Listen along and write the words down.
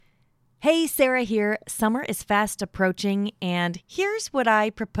Hey, Sarah here. Summer is fast approaching, and here's what I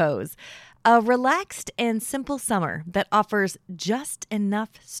propose. A relaxed and simple summer that offers just enough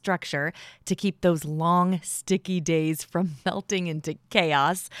structure to keep those long, sticky days from melting into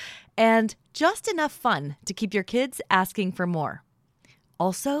chaos, and just enough fun to keep your kids asking for more.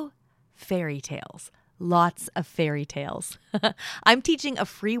 Also, fairy tales. Lots of fairy tales. I'm teaching a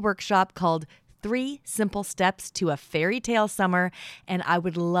free workshop called 3 Simple Steps to a Fairy Tale Summer, and I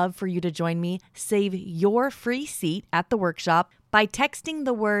would love for you to join me. Save your free seat at the workshop by texting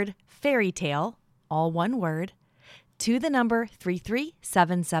the word fairy tale, all one word, to the number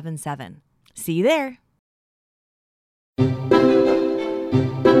 33777. See you there.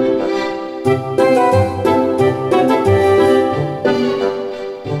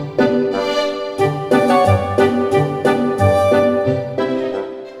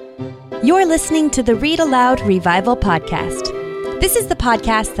 You're listening to the Read Aloud Revival Podcast. This is the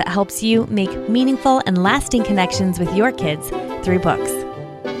podcast that helps you make meaningful and lasting connections with your kids through books.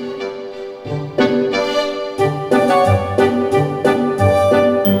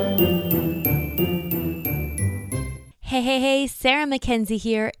 Hey, Sarah Mackenzie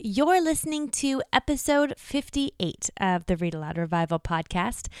here. You're listening to episode 58 of the Read Aloud Revival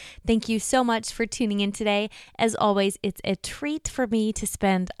podcast. Thank you so much for tuning in today. As always, it's a treat for me to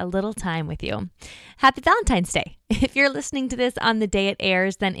spend a little time with you. Happy Valentine's Day. If you're listening to this on the day it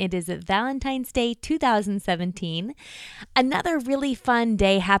airs, then it is Valentine's Day 2017. Another really fun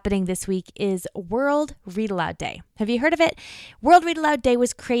day happening this week is World Read Aloud Day. Have you heard of it? World Read Aloud Day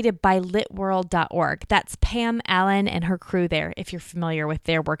was created by litworld.org. That's Pam Allen and her crew there, if you're familiar with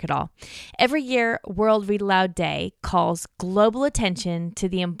their work at all. Every year, World Read Aloud Day calls global attention to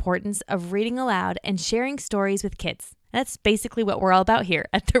the importance of reading aloud and sharing stories with kids. That's basically what we're all about here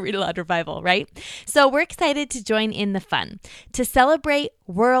at the Read Aloud Revival, right? So we're excited to join in the fun. To celebrate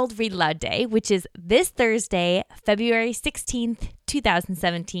World Read Aloud Day, which is this Thursday, February 16th,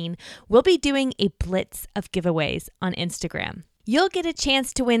 2017, we'll be doing a blitz of giveaways on Instagram. You'll get a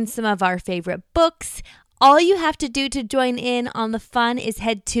chance to win some of our favorite books. All you have to do to join in on the fun is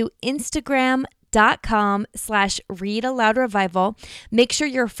head to Instagram.com/readaloudrevival. Make sure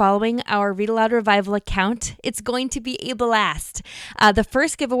you're following our Read Aloud Revival account. It's going to be a blast. The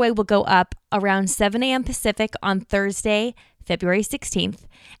first giveaway will go up around 7 a.m. Pacific on Thursday, February 16th,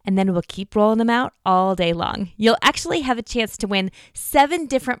 and then we'll keep rolling them out all day long. You'll actually have a chance to win 7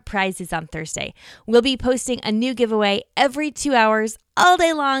 different prizes on Thursday. We'll be posting a new giveaway every 2 hours all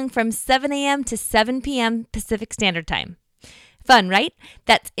day long from 7 a.m. to 7 p.m. Pacific Standard Time. Fun, right?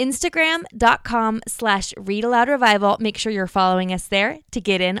 That's Instagram.com/readaloudrevival. Make sure you're following us there to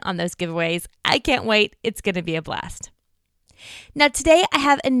get in on those giveaways. I can't wait. It's going to be a blast. Now, today I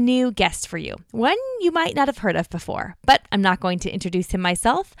have a new guest for you, one you might not have heard of before, but I'm not going to introduce him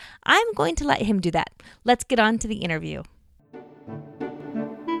myself. I'm going to let him do that. Let's get on to the interview.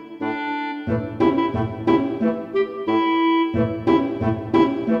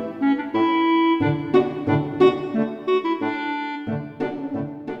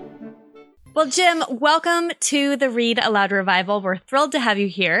 Well, Jim, welcome to the Read Aloud Revival. We're thrilled to have you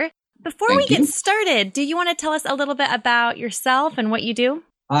here. Before we get started, do you want to tell us a little bit about yourself and what you do?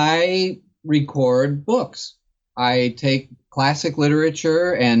 I record books. I take classic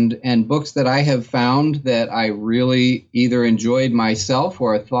literature and books that I have found that I really either enjoyed myself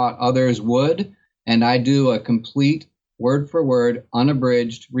or thought others would, and I do a complete word-for-word,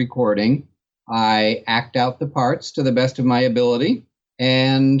 unabridged recording. I act out the parts to the best of my ability.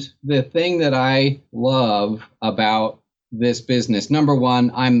 And the thing that I love about this business, number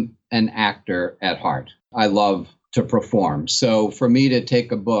one, I'm an actor at heart. I love to perform. So for me to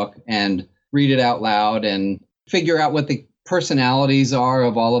take a book and read it out loud and figure out what the personalities are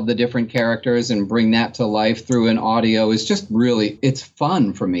of all of the different characters and bring that to life through an audio is just really, it's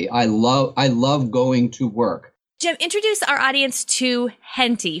fun for me. I love going to work. Jim, introduce our audience to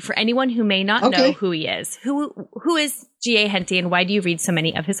Henty for anyone who may not know who he is. Who is G.A. Henty and why do you read so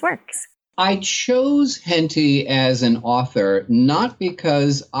many of his works? I chose Henty as an author not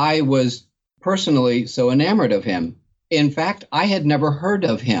because I was personally so enamored of him. In fact, I had never heard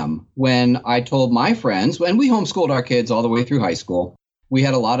of him when I told my friends, when we homeschooled our kids all the way through high school. We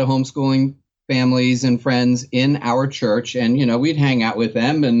had a lot of homeschooling families and friends in our church, and, we'd hang out with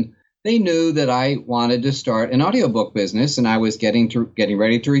them, and they knew that I wanted to start an audiobook business, and I was getting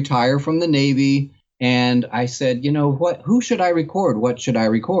ready to retire from the Navy. And I said, who should I record? What should I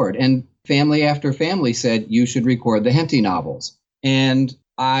record? And family after family said, you should record the Henty novels. And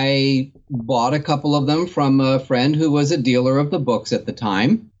I bought a couple of them from a friend who was a dealer of the books at the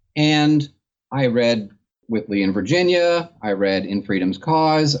time. And I read with Lee in Virginia. I read In Freedom's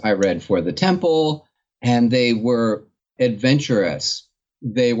Cause. I read For the Temple. And they were adventurous.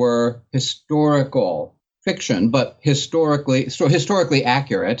 They were historical fiction, but historically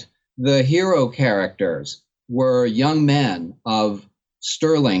accurate. The hero characters were young men of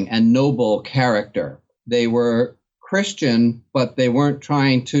sterling and noble character. They were Christian, but they weren't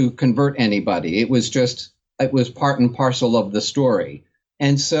trying to convert anybody. It was part and parcel of the story.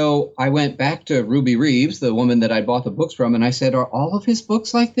 And so I went back to Ruby Reeves, the woman that I bought the books from, and I said, "Are all of his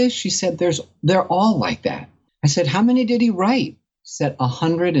books like this?" She said, "They're all like that." I said, "How many did he write?" She said,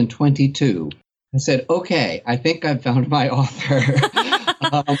 122. I said, "Okay, I think I've found my author."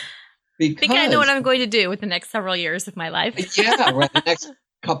 I think I know what I'm going to do with the next several years of my life. Yeah, right, the next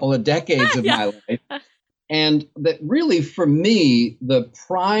couple of decades of my life. And that really, for me, the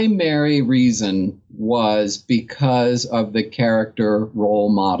primary reason was because of the character role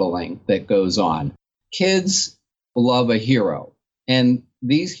modeling that goes on. Kids love a hero. And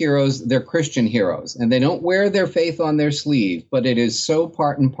these heroes, they're Christian heroes. And they don't wear their faith on their sleeve, but it is so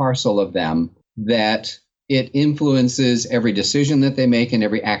part and parcel of them that it influences every decision that they make and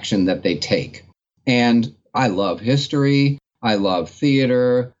every action that they take. And I love history. I love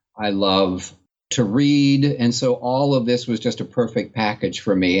theater. I love to read. And so all of this was just a perfect package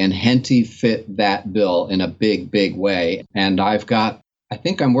for me. And Henty fit that bill in a big, big way. And I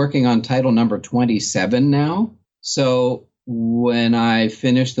think I'm working on title number 27 now. So when I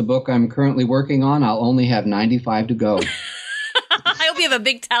finish the book I'm currently working on, I'll only have 95 to go. I hope you have a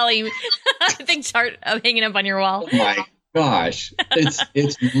big tally, a big chart hanging up on your wall. Oh my gosh.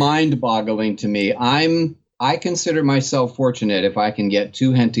 It's mind-boggling to me. I consider myself fortunate if I can get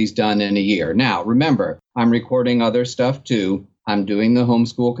 2 Hentys done in a year. Now, remember, I'm recording other stuff too. I'm doing the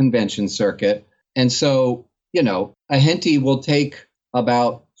homeschool convention circuit. And so, a Henty will take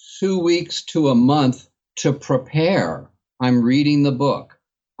about 2 weeks to a month to prepare. I'm reading the book.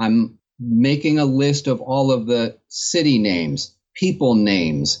 I'm making a list of all of the city names, people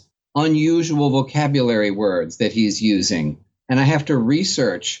names, unusual vocabulary words that he's using. And I have to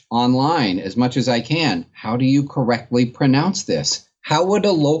research online as much as I can. How do you correctly pronounce this? How would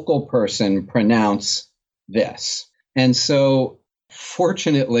a local person pronounce this? And so,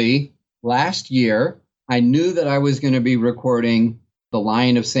 fortunately, last year, I knew that I was going to be recording The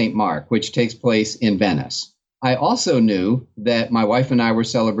Lion of St. Mark, which takes place in Venice. I also knew that my wife and I were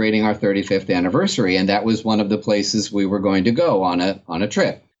celebrating our 35th anniversary, and that was one of the places we were going to go on a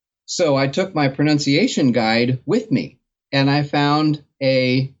trip. So I took my pronunciation guide with me. And I found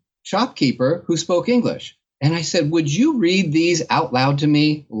a shopkeeper who spoke English. And I said, "Would you read these out loud to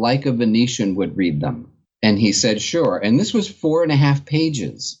me like a Venetian would read them?" And he said, "Sure." And this was 4.5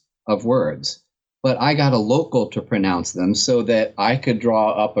 pages of words. But I got a local to pronounce them so that I could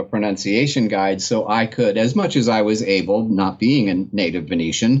draw up a pronunciation guide so I could, as much as I was able, not being a native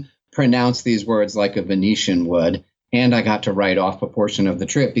Venetian, pronounce these words like a Venetian would. And I got to write off a portion of the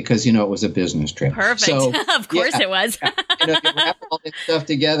trip because, it was a business trip. Perfect. So, of course it was. You wrap all this stuff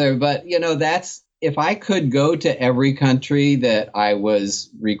together. But, that's, if I could go to every country that I was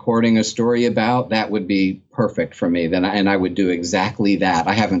recording a story about, that would be perfect for me. And I would do exactly that.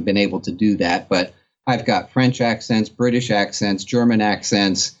 I haven't been able to do that, but I've got French accents, British accents, German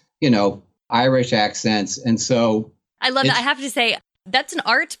accents, Irish accents. And so I love that. I have to say, that's an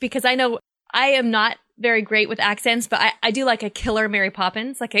art because I know I am not very great with accents, but I do like a killer Mary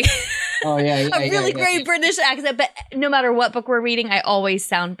Poppins, like a really great British accent. But no matter what book we're reading, I always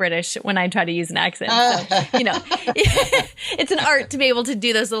sound British when I try to use an accent. So, it's an art to be able to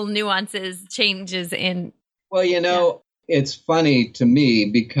do those little nuances, changes in. Well, it's funny to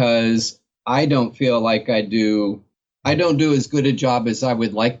me because I don't feel like I don't do as good a job as I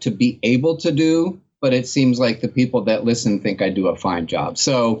would like to be able to do. But it seems like the people that listen think I do a fine job.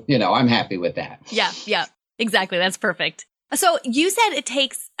 So, I'm happy with that. Yeah, exactly. That's perfect. So you said it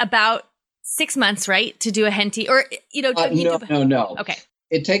takes about 6 months, right, to do a Henty? Or, No. Okay.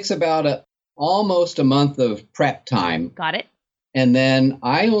 It takes about almost a month of prep time. Got it. And then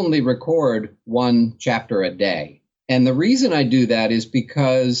I only record 1 chapter a day. And the reason I do that is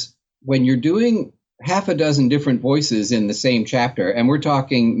because when you're doing half a dozen different voices in the same chapter. And we're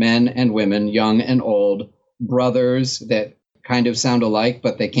talking men and women, young and old, brothers that kind of sound alike,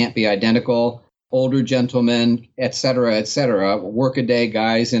 but they can't be identical, older gentlemen, et cetera, workaday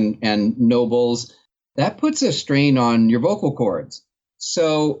guys and nobles. That puts a strain on your vocal cords.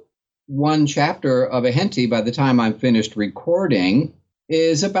 So 1 chapter of a Henty, by the time I'm finished recording,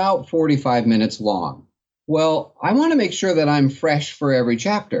 is about 45 minutes long. Well, I want to make sure that I'm fresh for every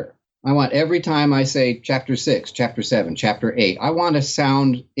chapter. I want every time I say chapter 6, chapter 7, chapter 8, I want to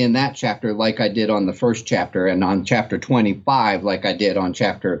sound in that chapter like I did on the first chapter, and on chapter 25 like I did on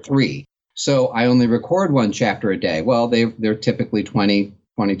chapter 3. So I only record one chapter a day. Well, they're typically 20,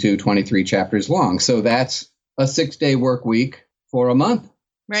 22, 23 chapters long. So that's a 6-day work week for a month.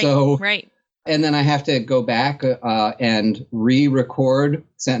 Right. So, right. And then I have to go back and re-record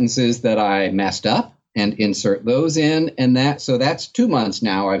sentences that I messed up and insert those in. And so that's 2 months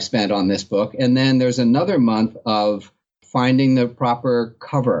now I've spent on this book. And then there's another month of finding the proper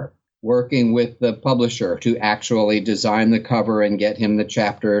cover, working with the publisher to actually design the cover and get him the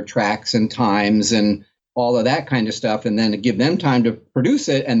chapter tracks and times and all of that kind of stuff. And then give them time to produce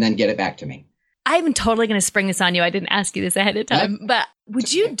it and then get it back to me. I'm totally going to spring this on you. I didn't ask you this ahead of time, but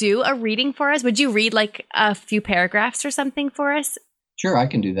would you do a reading for us? Would you read like a few paragraphs or something for us? Sure, I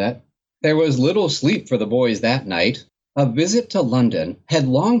can do that. There was little sleep for the boys that night. A visit to London had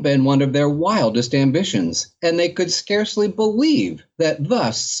long been one of their wildest ambitions, and they could scarcely believe that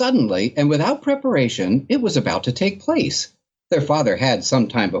thus, suddenly, and without preparation, it was about to take place. Their father had some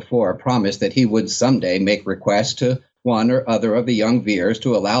time before promised that he would someday make request to one or other of the young Veres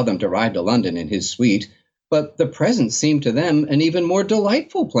to allow them to ride to London in his suite, but the present seemed to them an even more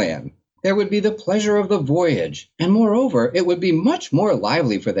delightful plan. There would be the pleasure of the voyage, and moreover, it would be much more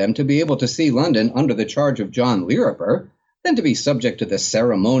lively for them to be able to see London under the charge of John Lirriper than to be subject to the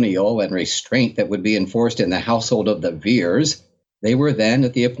ceremonial and restraint that would be enforced in the household of the Veres. They were then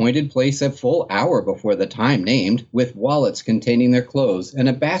at the appointed place a full hour before the time named, with wallets containing their clothes and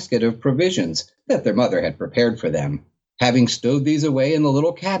a basket of provisions that their mother had prepared for them. Having stowed these away in the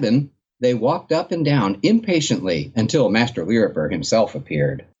little cabin, they walked up and down impatiently until Master Lirriper himself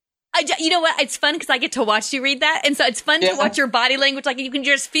appeared. You know what? It's fun because I get to watch you read that. And so it's fun to watch your body language. Like you can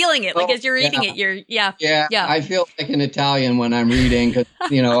just feeling it. Like as you're reading it, Yeah. I feel like an Italian when I'm reading because,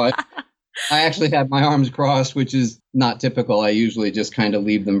 I actually have my arms crossed, which is not typical. I usually just kind of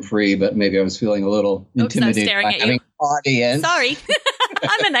leave them free, but maybe I was feeling a little intimidated by having an audience. Sorry.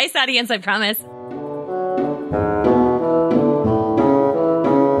 I'm a nice audience, I promise.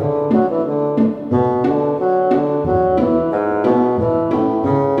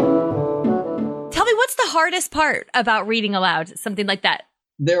 Hardest part about reading aloud, something like that?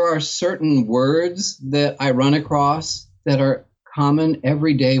 There are certain words that I run across that are common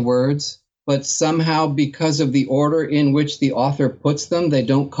everyday words, but somehow because of the order in which the author puts them, they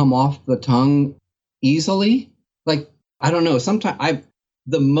don't come off the tongue easily. Like, I don't know, sometimes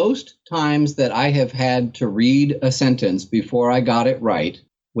the most times that I have had to read a sentence before I got it right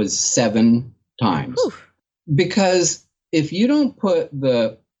was 7 times. Whew. Because if you don't put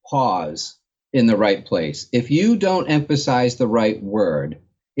the pause in the right place, if you don't emphasize the right word,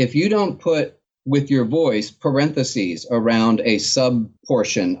 if you don't put with your voice parentheses around a sub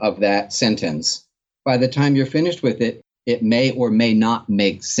portion of that sentence, by the time you're finished with it, it may or may not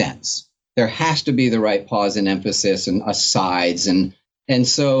make sense. There has to be the right pause and emphasis and asides. And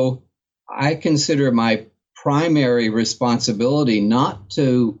so I consider my primary responsibility not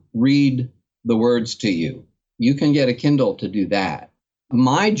to read the words to you. You can get a Kindle to do that.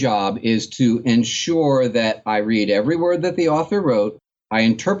 My job is to ensure that I read every word that the author wrote, I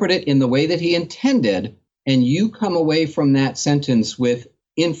interpret it in the way that he intended, and you come away from that sentence with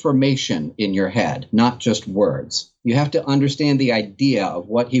information in your head, not just words. You have to understand the idea of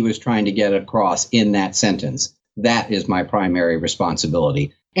what he was trying to get across in that sentence. That is my primary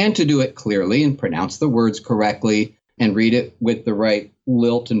responsibility. And to do it clearly and pronounce the words correctly and read it with the right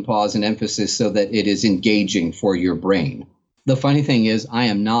lilt and pause and emphasis so that it is engaging for your brain. The funny thing is, I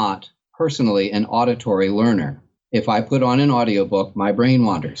am not personally an auditory learner. If I put on an audiobook, my brain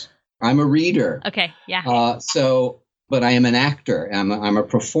wanders. I'm a reader. Okay, yeah. But I am an actor. I'm a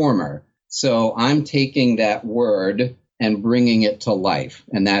performer. So I'm taking that word and bringing it to life.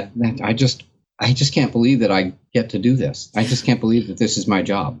 And that I just can't believe that I get to do this. I just can't believe that this is my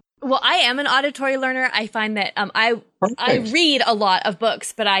job. Well, I am an auditory learner. I find that I read a lot of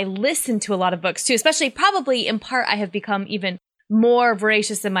books, but I listen to a lot of books too, especially probably in part I have become even more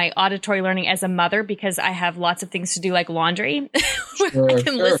voracious in my auditory learning as a mother because I have lots of things to do like laundry where I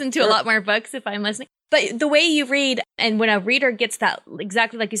can listen to a lot more books if I'm listening. But the way you read and when a reader gets that,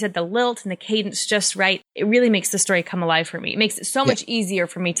 exactly like you said, the lilt and the cadence just right, it really makes the story come alive for me. It makes it so much easier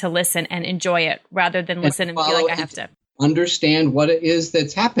for me to listen and enjoy it rather than listen and feel like I have to understand what it is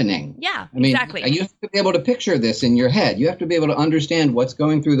that's happening. Yeah, exactly. You have to be able to picture this in your head. You have to be able to understand what's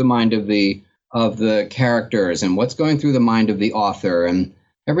going through the mind of the characters and what's going through the mind of the author. And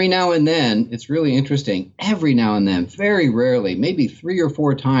every now and then, it's really interesting. Every now and then, very rarely, maybe 3 or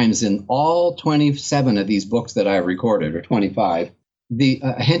 4 times in all 27 of these books that I recorded, or 25, the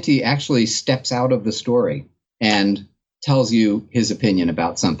Henty actually steps out of the story and tells you his opinion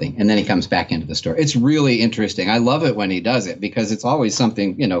about something, and then he comes back into the story. It's really interesting. I love it when he does it because it's always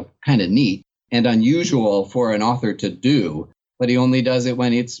something, kind of neat and unusual for an author to do. But he only does it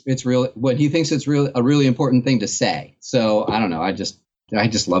when it's real, when he thinks it's a really important thing to say. So I don't know. I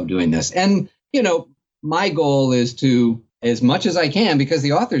just love doing this. And, my goal is to, as much as I can, because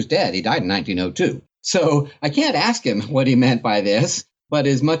the author's dead. He died in 1902. So I can't ask him what he meant by this. But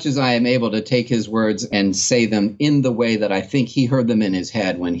as much as I am able to take his words and say them in the way that I think he heard them in his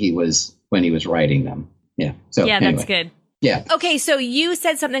head when he was writing them. Yeah. So yeah, anyway. That's good. Yeah. Okay, so you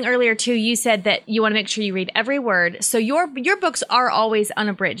said something earlier too. You said that you want to make sure you read every word. So your books are always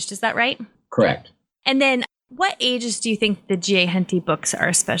unabridged. Is that right? Correct. And then what ages do you think the G.A. Henty books are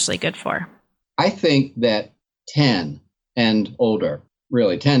especially good for? I think that 10 and older,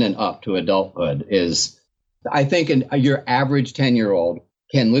 really 10 and up to adulthood is, I think your average 10-year-old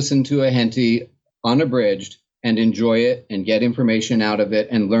can listen to a Henty unabridged and enjoy it and get information out of it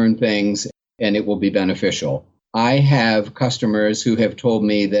and learn things, and it will be beneficial. I have customers who have told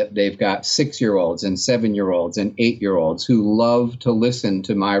me that they've got 6-year-olds and 7-year-olds and 8-year-olds who love to listen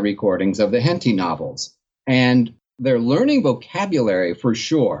to my recordings of the Henty novels. And they're learning vocabulary for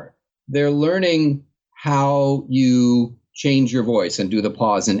sure. They're learning how you change your voice and do the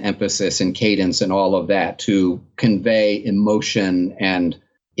pause and emphasis and cadence and all of that to convey emotion and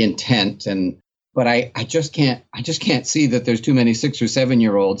intent. But I just can't see that there's too many 6 or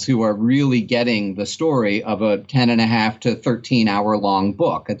 7-year-olds who are really getting the story of a 10 and a half to 13 hour long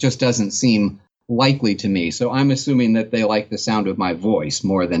book. It just doesn't seem likely to me. So I'm assuming that they like the sound of my voice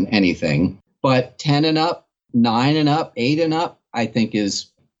more than anything. But 10 and up, 9 and up, 8 and up, I think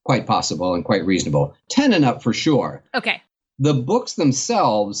is quite possible and quite reasonable. 10 and up for sure. Okay. The books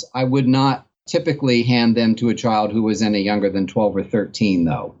themselves, I would not typically hand them to a child who was any younger than 12 or 13,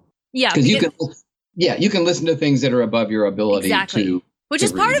 though. Yeah, because you can listen to things that are above your ability to. Which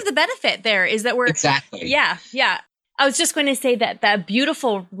is part of the benefit there is that we're exactly. Yeah. I was just going to say that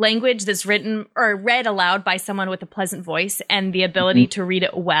beautiful language that's written or read aloud by someone with a pleasant voice and the ability to read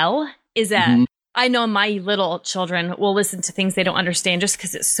it well is that I know my little children will listen to things they don't understand just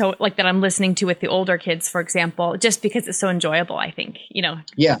because it's so like that I'm listening to with the older kids, for example, just because it's so enjoyable, I think,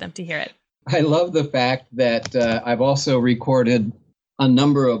 for them to hear it. I love the fact that I've also recorded a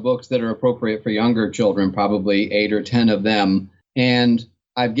number of books that are appropriate for younger children, probably 8 or 10 of them. And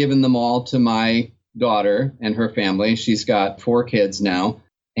I've given them all to my daughter and her family. She's got 4 kids now.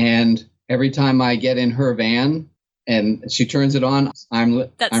 And every time I get in her van and she turns it on, I'm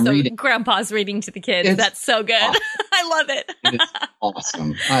reading. Grandpa's reading to the kids. That's so good. Awesome. I love it. It is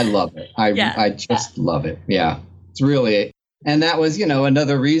awesome. I love it. I just love it. Yeah, it's really. And that was,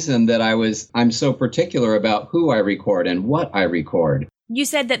 another reason that I'm so particular about who I record and what I record. You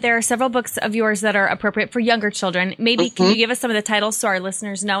said that there are several books of yours that are appropriate for younger children. Maybe can you give us some of the titles so our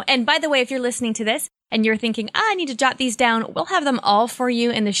listeners know? And by the way, if you're listening to this and you're thinking, I need to jot these down, we'll have them all for you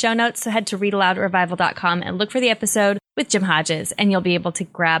in the show notes. So head to readaloudrevival.com and look for the episode with Jim Hodges, and you'll be able to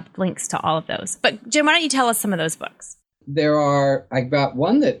grab links to all of those. But Jim, why don't you tell us some of those books? I've got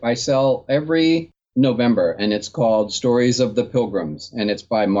one that I sell every November, and it's called Stories of the Pilgrims, and it's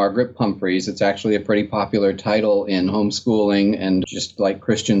by Margaret Pumphrys. It's actually a pretty popular title in homeschooling and just like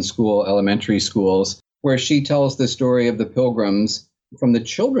Christian school, elementary schools, where she tells the story of the Pilgrims from the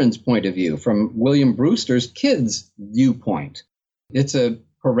children's point of view, from William Brewster's kids' viewpoint. It's a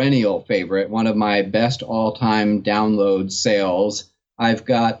perennial favorite, one of my best all-time download sales. I've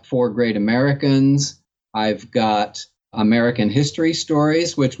got 4 Great Americans. I've got American History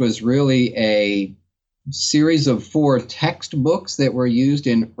Stories, which was really a series of 4 textbooks that were used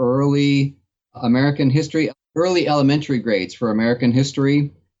in early American history, early elementary grades for American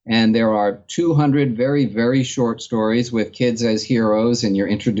history. And there are 200 very, very short stories with kids as heroes, and you're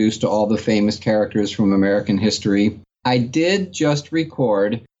introduced to all the famous characters from American history. I did just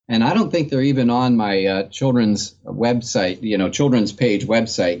record, and I don't think they're even on my children's website, children's page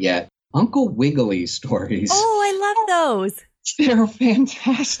website yet, Uncle Wiggily stories. Oh, I love those. They're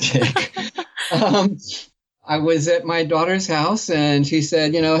fantastic. I was at my daughter's house and she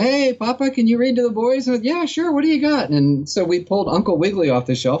said, hey, Papa, can you read to the boys? And I said, yeah, sure. What do you got? And so we pulled Uncle Wiggily off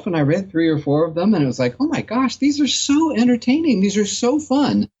the shelf and I read 3 or 4 of them. And it was like, oh, my gosh, these are so entertaining. These are so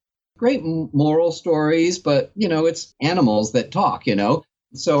fun. Great moral stories, but, it's animals that talk,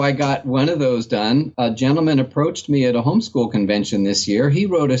 So I got one of those done. A gentleman approached me at a homeschool convention this year. He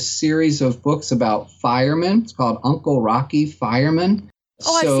wrote a series of books about firemen. It's called Uncle Rocky Fireman.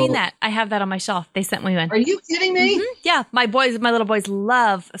 Oh, I've seen that. I have that on my shelf. They sent me one. Are you kidding me? Mm-hmm. Yeah, my little boys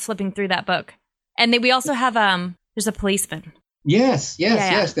love flipping through that book. And we also have there's a policeman. Yes, yes,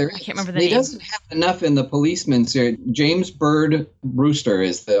 Yeah. yes. There I is. can't remember the He name. doesn't have enough in the policeman series. James Bird Brewster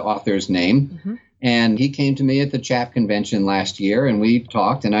is the author's name. Mm-hmm. And he came to me at the CHAP convention last year, and we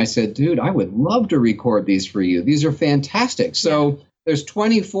talked, and I said, dude, I would love to record these for you. These are fantastic. So there's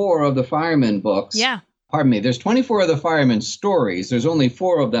 24 of the fireman books. Yeah. Pardon me. There's 24 of the fireman stories. There's only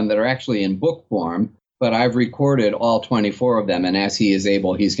 4 of them that are actually in book form, but I've recorded all 24 of them. And as he is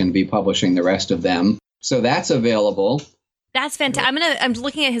able, he's going to be publishing the rest of them. So that's available. That's fantastic. I'm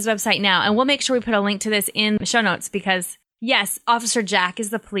looking at his website now, and we'll make sure we put a link to this in the show notes because, yes, Officer Jack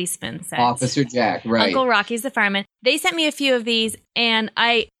is the policeman. Officer Jack, right. Uncle Rocky's the fireman. They sent me a few of these, and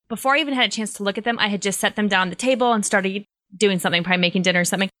before I even had a chance to look at them, I had just set them down on the table and started doing something, probably making dinner or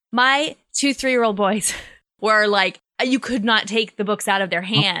something. My 2 3-year-old boys were like, you could not take the books out of their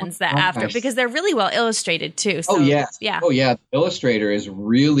hands because they're really well illustrated too. So, yeah. Yeah. Oh, yeah. The illustrator is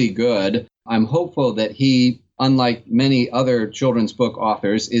really good. I'm hopeful that he, unlike many other children's book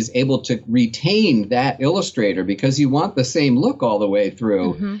authors, is able to retain that illustrator because you want the same look all the way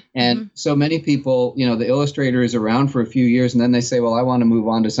through. Mm-hmm. And so many people, the illustrator is around for a few years and then they say, well, I want to move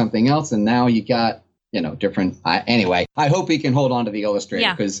on to something else. And now you got, different. Anyway, I hope he can hold on to the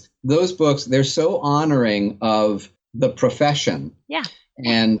illustrator because those books, they're so honoring of the profession. Yeah.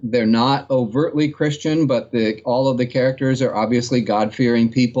 And they're not overtly Christian, but all of the characters are obviously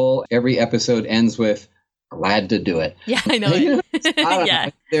God-fearing people. Every episode ends with, glad to do it. Yeah, I know. Yeah.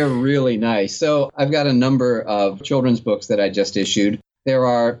 They're really nice. So I've got a number of children's books that I just issued. There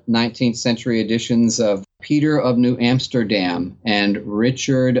are 19th century editions of Peter of New Amsterdam and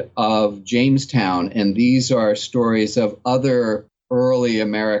Richard of Jamestown. And these are stories of other early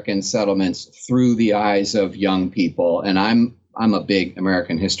American settlements through the eyes of young people. And I'm a big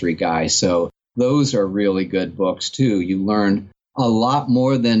American history guy. So those are really good books, too. You learn a lot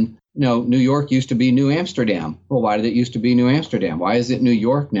more than, New York used to be New Amsterdam. Well, why did it used to be New Amsterdam? Why is it New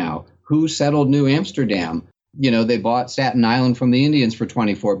York now? Who settled New Amsterdam? They bought Staten Island from the Indians for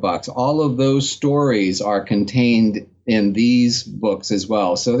 $24. All of those stories are contained in these books as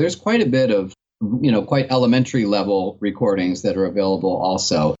well. So there's quite a bit of, quite elementary level recordings that are available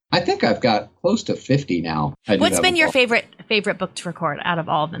also. I think I've got close to 50 now. What's been your favorite book to record out of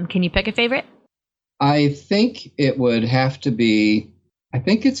all of them? Can you pick a favorite? I think it would have to be,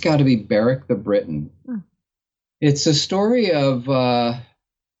 it's got to be Beric the Briton. It's a story of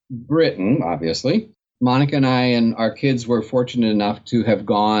Britain, obviously. Monica and I and our kids were fortunate enough to have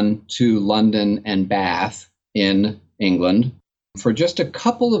gone to London and Bath in England for just a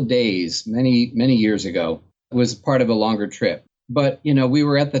couple of days, many, many years ago. It was part of a longer trip. But, we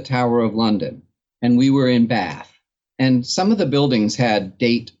were at the Tower of London and we were in Bath. And some of the buildings had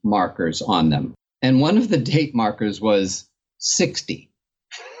date markers on them. And one of the date markers was 60.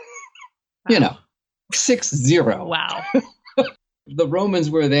 Wow. 60. Wow. The Romans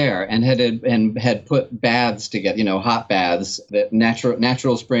were there and had put baths together, hot baths, that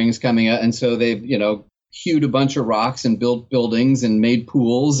natural springs coming out. And so they've, hewed a bunch of rocks and built buildings and made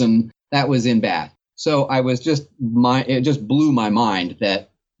pools. And that was in Bath. So it just blew my mind that,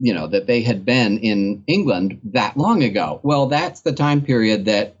 that they had been in England that long ago. Well, that's the time period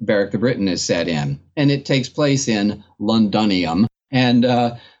that Beric the Briton is set in. And it takes place in Londinium. And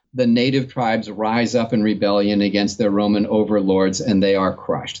the native tribes rise up in rebellion against their Roman overlords, and they are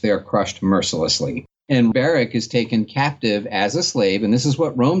crushed. They are crushed mercilessly. And Beric is taken captive as a slave, and this is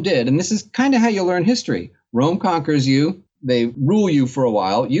what Rome did. And this is kind of how you learn history. Rome conquers you. They rule you for a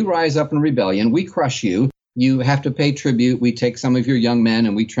while. You rise up in rebellion. We crush you. You have to pay tribute. We take some of your young men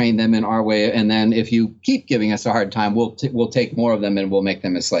and we train them in our way. And then if you keep giving us a hard time, we'll take more of them and we'll make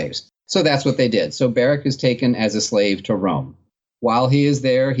them as slaves. So that's what they did. So Beric is taken as a slave to Rome. While he is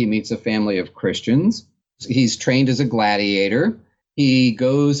there, he meets a family of Christians. He's trained as a gladiator. He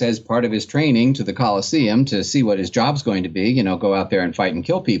goes as part of his training to the Colosseum to see what his job's going to be, go out there and fight and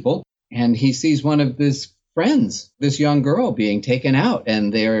kill people. And he sees one of his friends, this young girl, being taken out,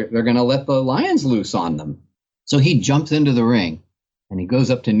 and they're going to let the lions loose on them. So he jumps into the ring and he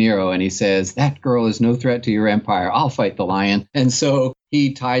goes up to Nero and he says, that girl is no threat to your empire. I'll fight the lion. And so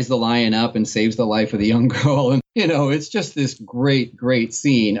he ties the lion up and saves the life of the young girl. And, it's just this great, great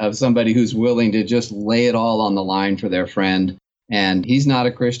scene of somebody who's willing to just lay it all on the line for their friend. And he's not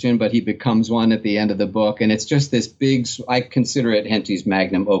a Christian, but he becomes one at the end of the book. And it's just this big, I consider it Henty's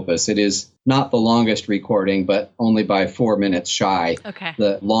magnum opus. It is not the longest recording, but only by 4 minutes shy. Okay.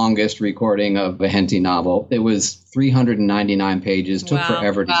 The longest recording of a Henty novel. It was 399 pages, took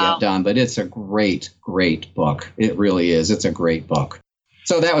forever to get done, but it's a great, great book. It really is. It's a great book.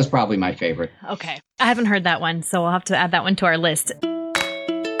 So that was probably my favorite. Okay. I haven't heard that one, so we'll have to add that one to our list.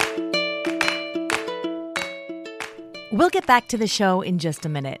 We'll get back to the show in just a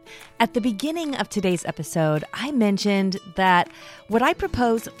minute. At the beginning of today's episode, I mentioned that what I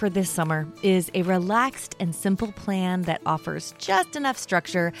propose for this summer is a relaxed and simple plan that offers just enough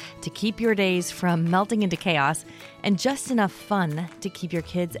structure to keep your days from melting into chaos and just enough fun to keep your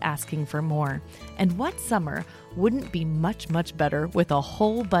kids asking for more. And what summer wouldn't be much, much better with a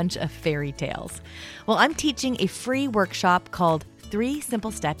whole bunch of fairy tales? Well, I'm teaching a free workshop called 3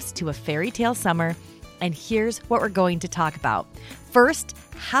 Simple Steps to a Fairy Tale Summer. And here's what we're going to talk about. First,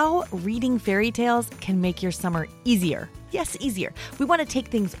 how reading fairy tales can make your summer easier. Yes, easier. We want to take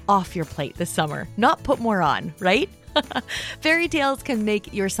things off your plate this summer, not put more on, right? Fairy tales can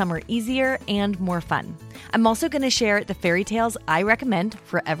make your summer easier and more fun. I'm also going to share the fairy tales I recommend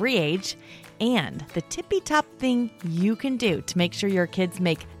for every age and the tippy-top thing you can do to make sure your kids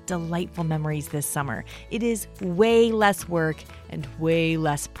make delightful memories this summer. It is way less work and way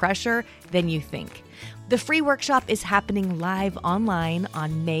less pressure than you think. The free workshop is happening live online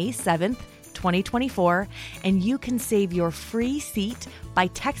on May 7th, 2024, and you can save your free seat by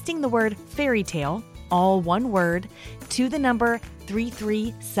texting the word fairy tale, all one word, to the number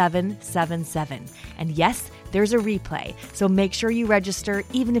 33777. And yes, there's a replay, so make sure you register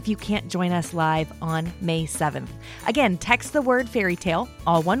even if you can't join us live on May 7th. Again, text the word fairy tale,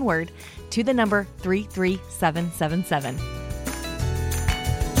 all one word, to the number 33777.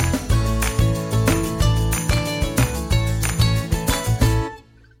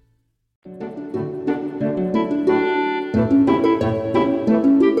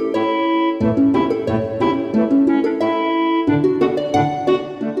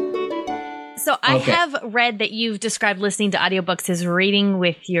 I have read that you've described listening to audiobooks as reading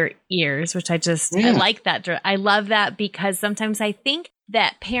with your ears, which I like that. I love that because sometimes I think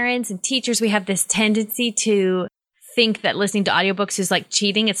that parents and teachers, we have this tendency to think that listening to audiobooks is like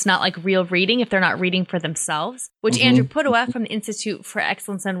cheating. It's not like real reading if they're not reading for themselves, which Andrew Pudewa from the Institute for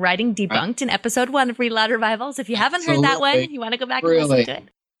Excellence in Writing debunked in episode 1 of Read Aloud Revivals. If you haven't heard that one, you want to go back and listen to it.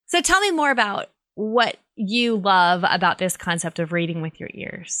 So tell me more about what you love about this concept of reading with your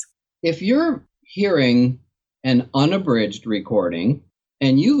ears. If you're hearing an unabridged recording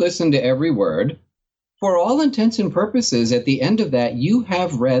and you listen to every word, for all intents and purposes, at the end of that, you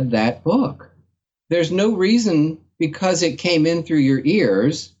have read that book. There's no reason, because it came in through your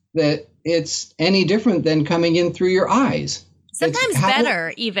ears, that it's any different than coming in through your eyes. Sometimes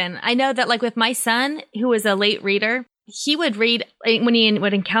better, even. I know that, like with my son, who was a late reader, he would read, when he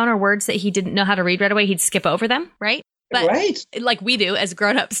would encounter words that he didn't know how to read right away, he'd skip over them, right? But like we do as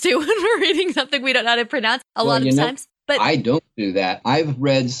grown-ups too, when we're reading something we don't know how to pronounce a lot of times. But I don't do that. I've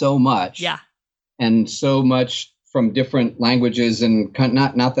read so much. Yeah. And so much from different languages, and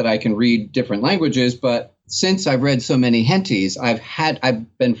not that I can read different languages, but since I've read so many Henties, I've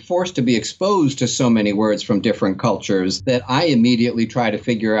been forced to be exposed to so many words from different cultures that I immediately try to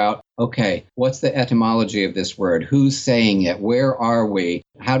figure out, okay, what's the etymology of this word? Who's saying it? Where are we?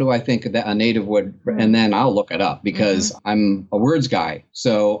 How do I think that a native would? And then I'll look it up because I'm a words guy.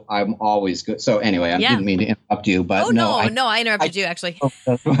 So I'm always good. So anyway, I didn't mean to interrupt you, but I interrupted you actually.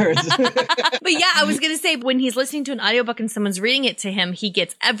 Words. But yeah, I was going to say when he's listening to an audiobook and someone's reading it to him, he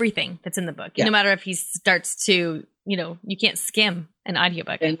gets everything that's in the book. Yeah. No matter if he starts to, you can't skim an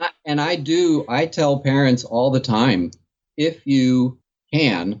audiobook. And I tell parents all the time, if you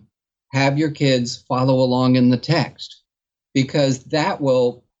can, have your kids follow along in the text, because it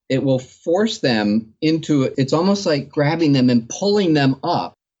will force them into it. It's almost like grabbing them and pulling them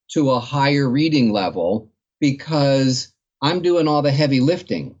up to a higher reading level, because I'm doing all the heavy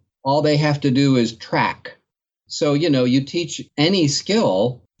lifting. All they have to do is track. So, you teach any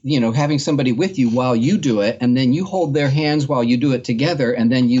skill, having somebody with you while you do it, and then you hold their hands while you do it together, and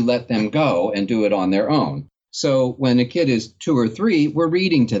then you let them go and do it on their own. So when a kid is 2 or 3, we're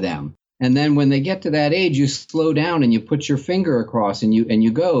reading to them. And then when they get to that age, you slow down and you put your finger across and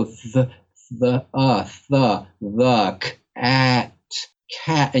you go the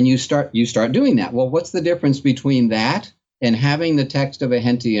cat, and you start doing that. Well, what's the difference between that and having the text of a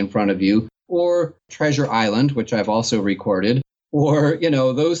Henty in front of you, or Treasure Island, which I've also recorded, or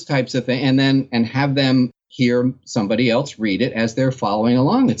those types of things, and have them hear somebody else read it as they're following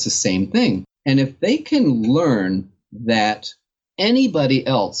along? It's the same thing. And if they can learn that anybody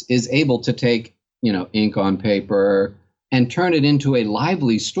else is able to take, ink on paper and turn it into a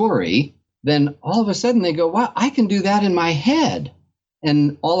lively story, then all of a sudden they go, wow, I can do that in my head.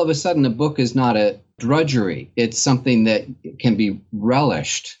 And all of a sudden a book is not a drudgery. It's something that can be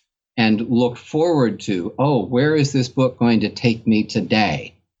relished and looked forward to. Oh, where is this book going to take me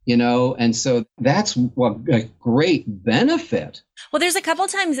today? And so that's what a great benefit. Well, there's a couple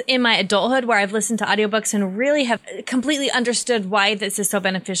times in my adulthood where I've listened to audiobooks and really have completely understood why this is so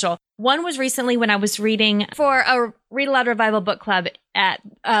beneficial. One was recently when I was reading for a Read Aloud Revival book club at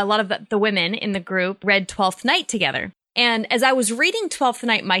a lot of the women in the group read Twelfth Night together. And as I was reading Twelfth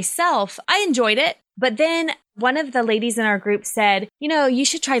Night myself, I enjoyed it. But then one of the ladies in our group said, you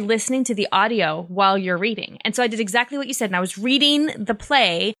should try listening to the audio while you're reading. And so I did exactly what you said. And I was reading the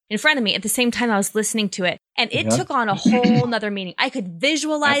play in front of me at the same time I was listening to it. And it took on a whole nother meaning. I could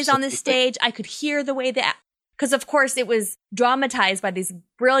visualize on the stage. I could hear the way that, because of course it was dramatized by these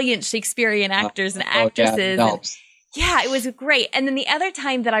brilliant Shakespearean actors and actresses. Yeah, it was great. And then the other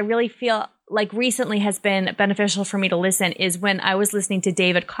time that I really feel like recently has been beneficial for me to listen is when I was listening to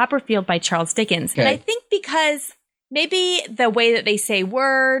David Copperfield by Charles Dickens. Okay. And I think because maybe the way that they say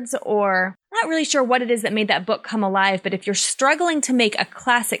words, or not really sure what it is that made that book come alive, but if you're struggling to make a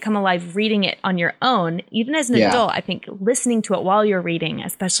classic come alive reading it on your own, even as an adult, I think listening to it while you're reading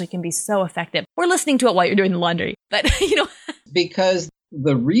especially can be so effective. Or listening to it while you're doing the laundry. But, Because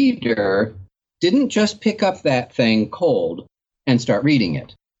the reader didn't just pick up that thing cold and start reading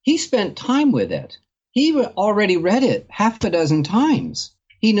it. He spent time with it. He already read it half a dozen times.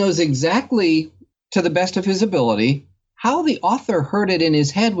 He knows exactly, to the best of his ability, how the author heard it in his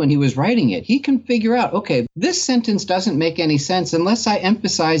head when he was writing it. He can figure out, okay, this sentence doesn't make any sense unless I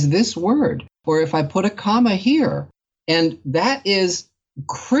emphasize this word, or if I put a comma here. And that is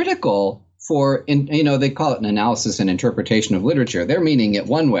critical for, they call it an analysis and interpretation of literature. They're meaning it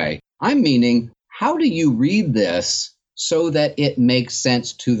one way. I'm meaning, how do you read this so that it makes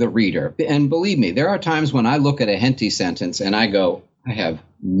sense to the reader? And believe me, there are times when I look at a Henty sentence and I go, I have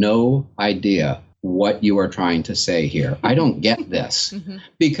no idea what you are trying to say here. I don't get this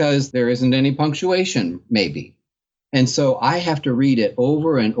because there isn't any punctuation, maybe. And so I have to read it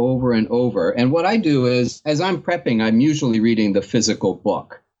over and over and over. And what I do is, as I'm prepping, I'm usually reading the physical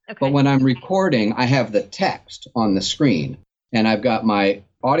book. Okay. But when I'm recording, I have the text on the screen, and I've got my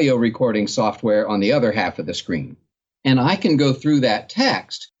audio recording software on the other half of the screen. And I can go through that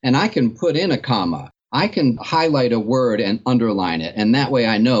text and I can put in a comma. I can highlight a word and underline it. And that way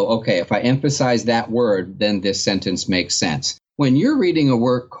I know, okay, if I emphasize that word, then this sentence makes sense. When you're reading a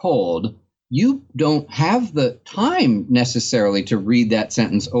work cold, you don't have the time necessarily to read that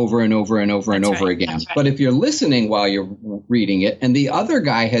sentence over and over and over and over again. Right. But if you're listening while you're reading it and the other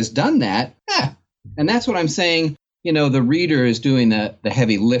guy has done that, and that's what I'm saying, the reader is doing the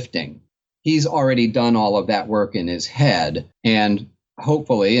heavy lifting. He's already done all of that work in his head and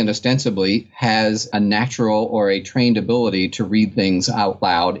hopefully and ostensibly has a natural or a trained ability to read things out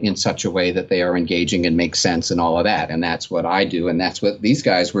loud in such a way that they are engaging and make sense and all of that. And that's what I do. And that's what these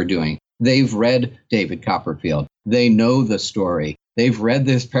guys were doing. They've read David Copperfield. They know the story. They've read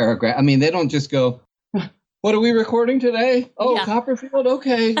this paragraph. I mean, they don't just go, what are we recording today? Oh, yeah. Copperfield.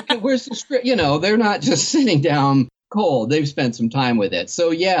 Okay. Where's the script? They're not just sitting down cold. They've spent some time with it.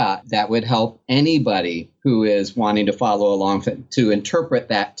 So yeah, that would help anybody who is wanting to follow along to interpret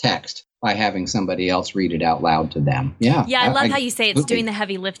that text by having somebody else read it out loud to them. Yeah. Yeah, I love how you say it's doing the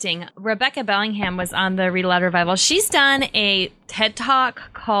heavy lifting. Rebecca Bellingham was on the Read Aloud Revival. She's done a TED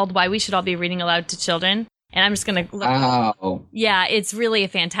Talk called Why We Should All Be Reading Aloud to Children. And I'm just going to look. Oh. Yeah, it's really a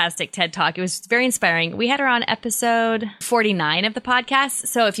fantastic TED Talk. It was very inspiring. We had her on episode 49 of the podcast.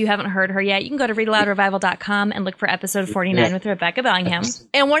 So if you haven't heard her yet, you can go to readaloudrevival.com and look for episode 49 with Rebecca Bellingham.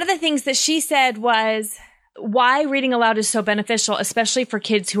 And one of the things that she said was why reading aloud is so beneficial, especially for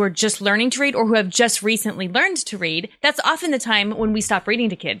kids who are just learning to read or who have just recently learned to read. That's often the time when we stop reading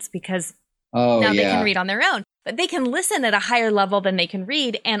to kids because now they can read on their own. But they can listen at a higher level than they can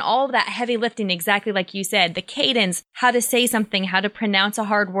read. And all of that heavy lifting, exactly like you said, the cadence, how to say something, how to pronounce a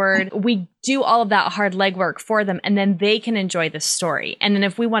hard word. We do all of that hard legwork for them. And then they can enjoy the story. And then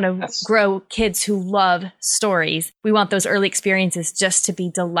if we want to grow kids who love stories, we want those early experiences just to be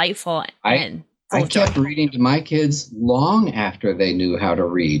delightful. I kept reading to my kids long after they knew how to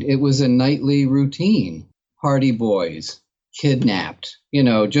read. It was a nightly routine. Hardy Boys, Kidnapped,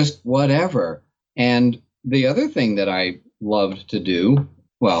 just whatever. And the other thing that I loved to do,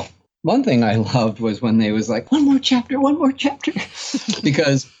 one thing I loved was when they was like, one more chapter,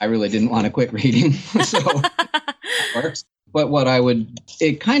 because I really didn't want to quit reading. So it works. But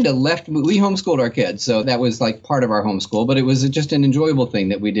it kind of left, we homeschooled our kids. So that was like part of our homeschool, but it was just an enjoyable thing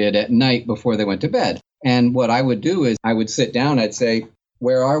that we did at night before they went to bed. And what I would do is I would sit down, I'd say,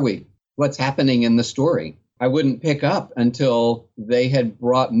 where are we? What's happening in the story? I wouldn't pick up until they had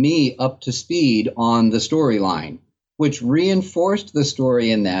brought me up to speed on the storyline, which reinforced the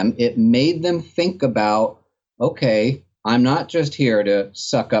story in them. It made them think about, okay, I'm not just here to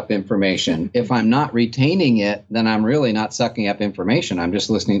suck up information. If I'm not retaining it, then I'm really not sucking up information. I'm just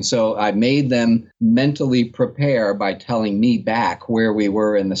listening. So I made them mentally prepare by telling me back where we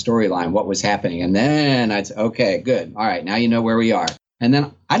were in the storyline, what was happening. And then I'd say, okay, good. All right, now you know where we are. And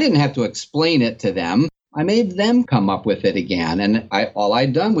then I didn't have to explain it to them. I made them come up with it again. And all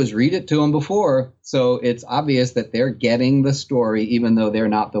I'd done was read it to them before. So it's obvious that they're getting the story, even though they're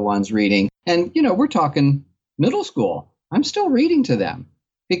not the ones reading. And, we're talking middle school. I'm still reading to them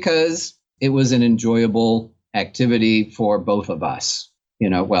because it was an enjoyable activity for both of us.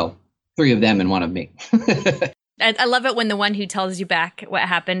 Well, 3 of them and 1 of me. I love it when the one who tells you back what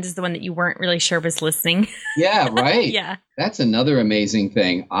happened is the one that you weren't really sure was listening. Yeah, right. Yeah. That's another amazing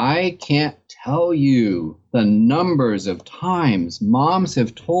thing. I can't tell you the numbers of times moms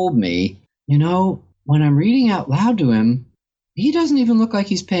have told me, when I'm reading out loud to him, he doesn't even look like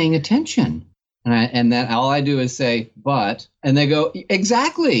he's paying attention. And then all I do is say, but, and they go,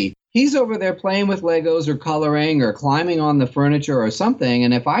 exactly. He's over there playing with Legos or coloring or climbing on the furniture or something.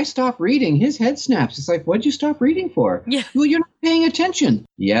 And if I stop reading, his head snaps. It's like, what'd you stop reading for? Yeah. Well, you're not paying attention.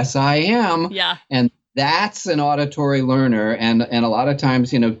 Yes, I am. Yeah. And that's an auditory learner. And a lot of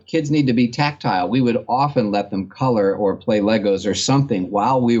times, kids need to be tactile. We would often let them color or play Legos or something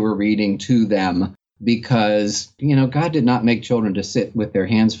while we were reading to them because, God did not make children to sit with their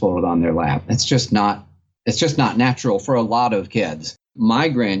hands folded on their lap. It's just not natural for a lot of kids. My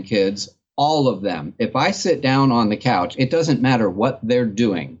grandkids, all of them, if I sit down on the couch, it doesn't matter what they're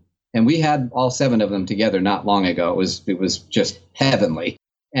doing. And we had all 7 of them together not long ago. It was just heavenly.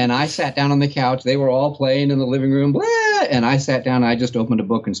 And I sat down on the couch. They were all playing in the living room. Blah, and I sat down. I just opened a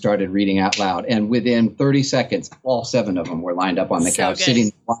book and started reading out loud. And within 30 seconds, all 7 of them were lined up on the couch,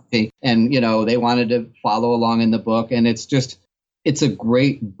 sitting, watching. And, they wanted to follow along in the book. And it's a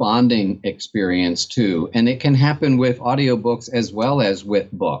great bonding experience, too. And it can happen with audiobooks as well as with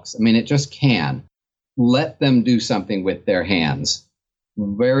books. I mean, it just can. Let them do something with their hands.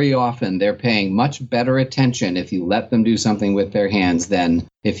 Very often, they're paying much better attention if you let them do something with their hands than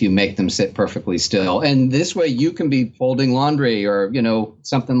if you make them sit perfectly still. And this way, you can be folding laundry or,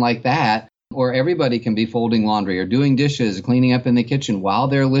 something like that. Or everybody can be folding laundry or doing dishes, cleaning up in the kitchen while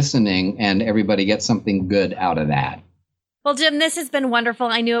they're listening, and everybody gets something good out of that. Well, Jim, this has been wonderful.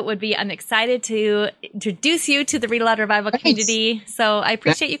 I knew it would be. I'm excited to introduce you to the Read Aloud Revival community. So I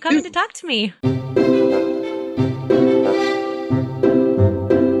appreciate you coming to talk to me.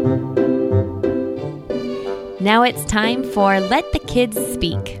 Now it's time for Let the Kids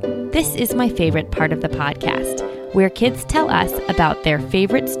Speak. This is my favorite part of the podcast, where kids tell us about their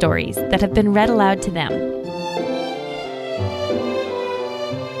favorite stories that have been read aloud to them.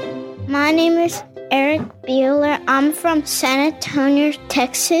 My name is Eric Bueller. I'm from San Antonio,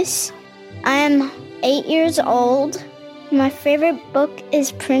 Texas. I am 8 years old. My favorite book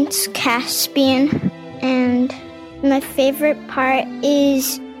is Prince Caspian. And my favorite part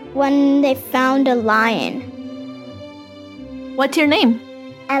is when they found a lion. What's your name?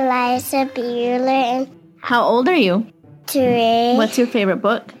 Eliza Bueller. How old are you? 3. What's your favorite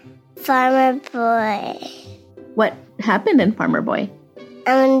book? Farmer Boy. What happened in Farmer Boy?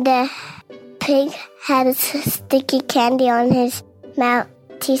 The pig had a sticky candy on his mouth,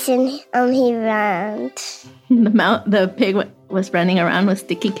 and he ran. The pig was running around with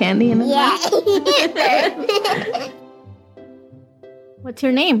sticky candy in his mouth? Yeah. What's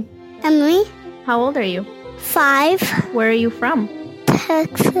your name? Emily. How old are you? 5. Where are you from?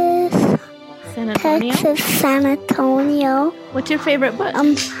 Texas. San Antonio? Texas, San Antonio. What's your favorite book?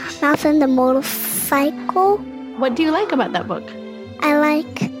 Mouse and the Motorcycle. What do you like about that book? I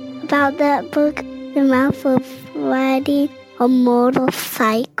like about that book, the mouse was riding a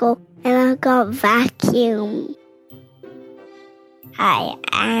motorcycle and I got vacuumed. Hi,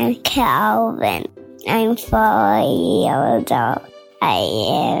 I'm Calvin. I'm 4 years old. I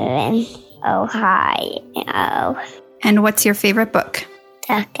live in Ohio. And what's your favorite book?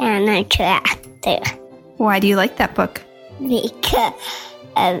 Duck and a Tractor. Why do you like that book? Because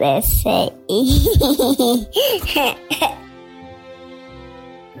of the city.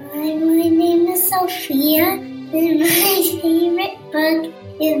 Hi, my name is Sophia, and my favorite book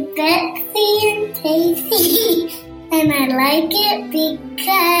is Betsy and Tacy. And I like it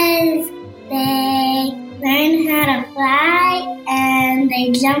because they learn how to fly, and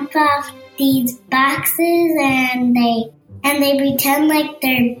they jump off these boxes, and they pretend like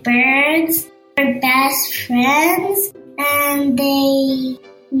they're birds or best friends, and they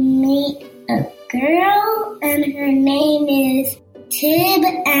meet a girl, and her name is Tib,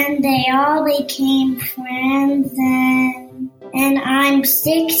 and they all became friends, and I'm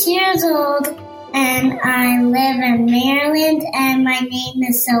 6 years old, and I live in Maryland, and my name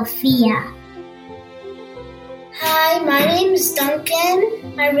is Sophia. Hi, my name is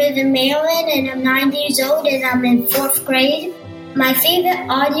Duncan. I live in Maryland, and I'm 9 years old, and I'm in 4th grade. My favorite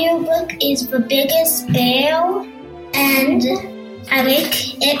audiobook is The Biggest Bear, and I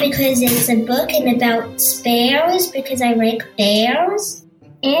like it because it's a book and about sparrows because I like bears.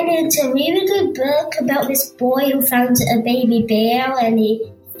 And it's a really good book about this boy who finds a baby bear and he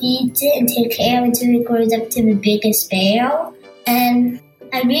feeds it and takes care until it grows up to the biggest bear. And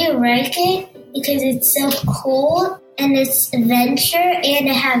I really like it because it's so cool and it's adventure and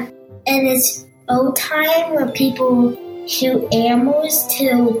it's old time where people shoot animals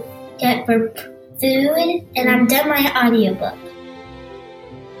to get for food. And I'm done my audiobook.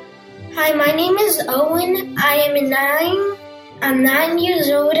 Hi, my name is Owen. I'm 9 years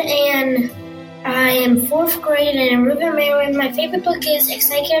old and I am 4th grade and I live in Maryland. My favorite book is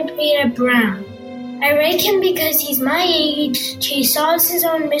Encyclopedia Brown. I like him because he's my age. He solves his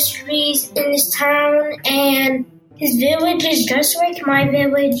own mysteries in this town and his village is just like my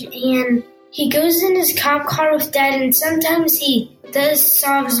village and he goes in his cop car with Dad and sometimes he does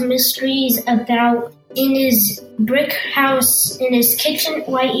solve mysteries about in his brick house, in his kitchen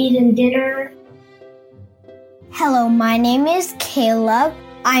while eating dinner. Hello, my name is Caleb.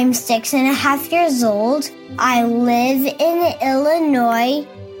 I'm 6.5 years old. I live in Illinois.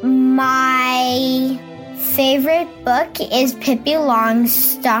 My favorite book is Pippi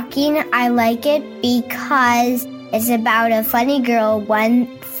Longstocking. I like it because it's about a funny girl. One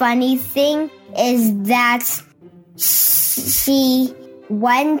funny thing is that she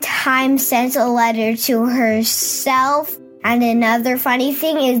one time sent a letter to herself, and another funny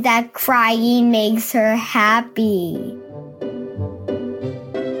thing is that crying makes her happy.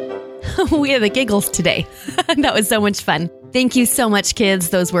 We had the giggles today. That was so much fun. Thank you so much, kids.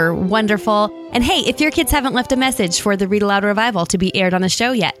 Those were wonderful. And hey, if your kids haven't left a message for the Read Aloud Revival to be aired on the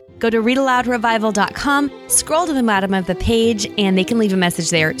show yet, go to readaloudrevival.com, scroll to the bottom of the page, and they can leave a message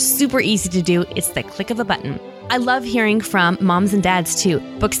there. Super easy to do. It's the click of a button. I love hearing from moms and dads, too.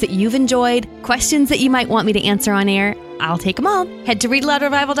 Books that you've enjoyed, questions that you might want me to answer on air. I'll take them all. Head to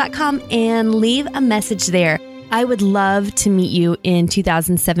readaloudrevival.com and leave a message there. I would love to meet you in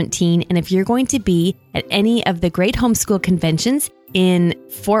 2017. And if you're going to be at any of the great homeschool conventions in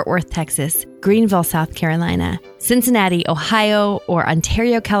Fort Worth, Texas, Greenville, South Carolina, Cincinnati, Ohio, or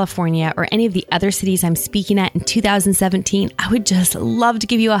Ontario, California, or any of the other cities I'm speaking at in 2017, I would just love to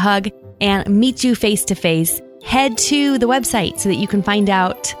give you a hug and meet you face to face. Head to the website so that you can find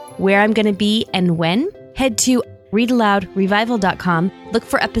out where I'm going to be and when. Head to readaloudrevival.com, look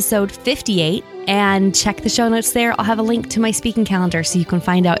for episode 58, and check the show notes there. I'll have a link to my speaking calendar so you can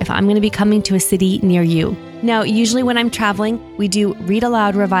find out if I'm going to be coming to a city near you. Now, usually when I'm traveling, we do Read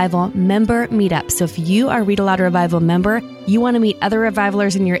Aloud Revival member meetups. So if you are a Read Aloud Revival member, you want to meet other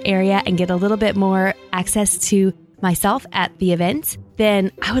revivalers in your area and get a little bit more access to myself at the events,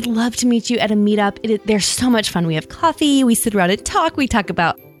 then I would love to meet you at a meetup. They're so much fun. We have coffee, we sit around and talk, we talk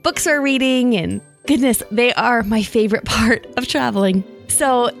about books we're reading, and goodness, they are my favorite part of traveling.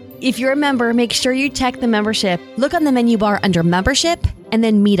 So if you're a member, make sure you check the membership. Look on the menu bar under membership and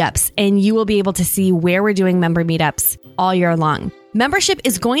then meetups, and you will be able to see where we're doing member meetups all year long. Membership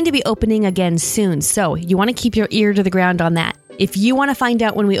is going to be opening again soon, so you want to keep your ear to the ground on that. If you want to find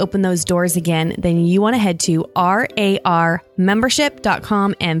out when we open those doors again, then you want to head to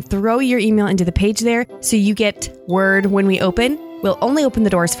rarmembership.com and throw your email into the page there so you get word when we open. We'll only open the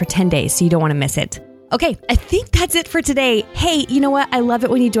doors for 10 days, so you don't want to miss it. Okay, I think that's it for today. Hey, you know what? I love it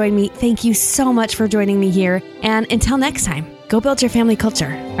when you join me. Thank you so much for joining me here. And until next time, go build your family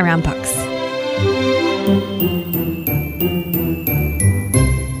culture around books.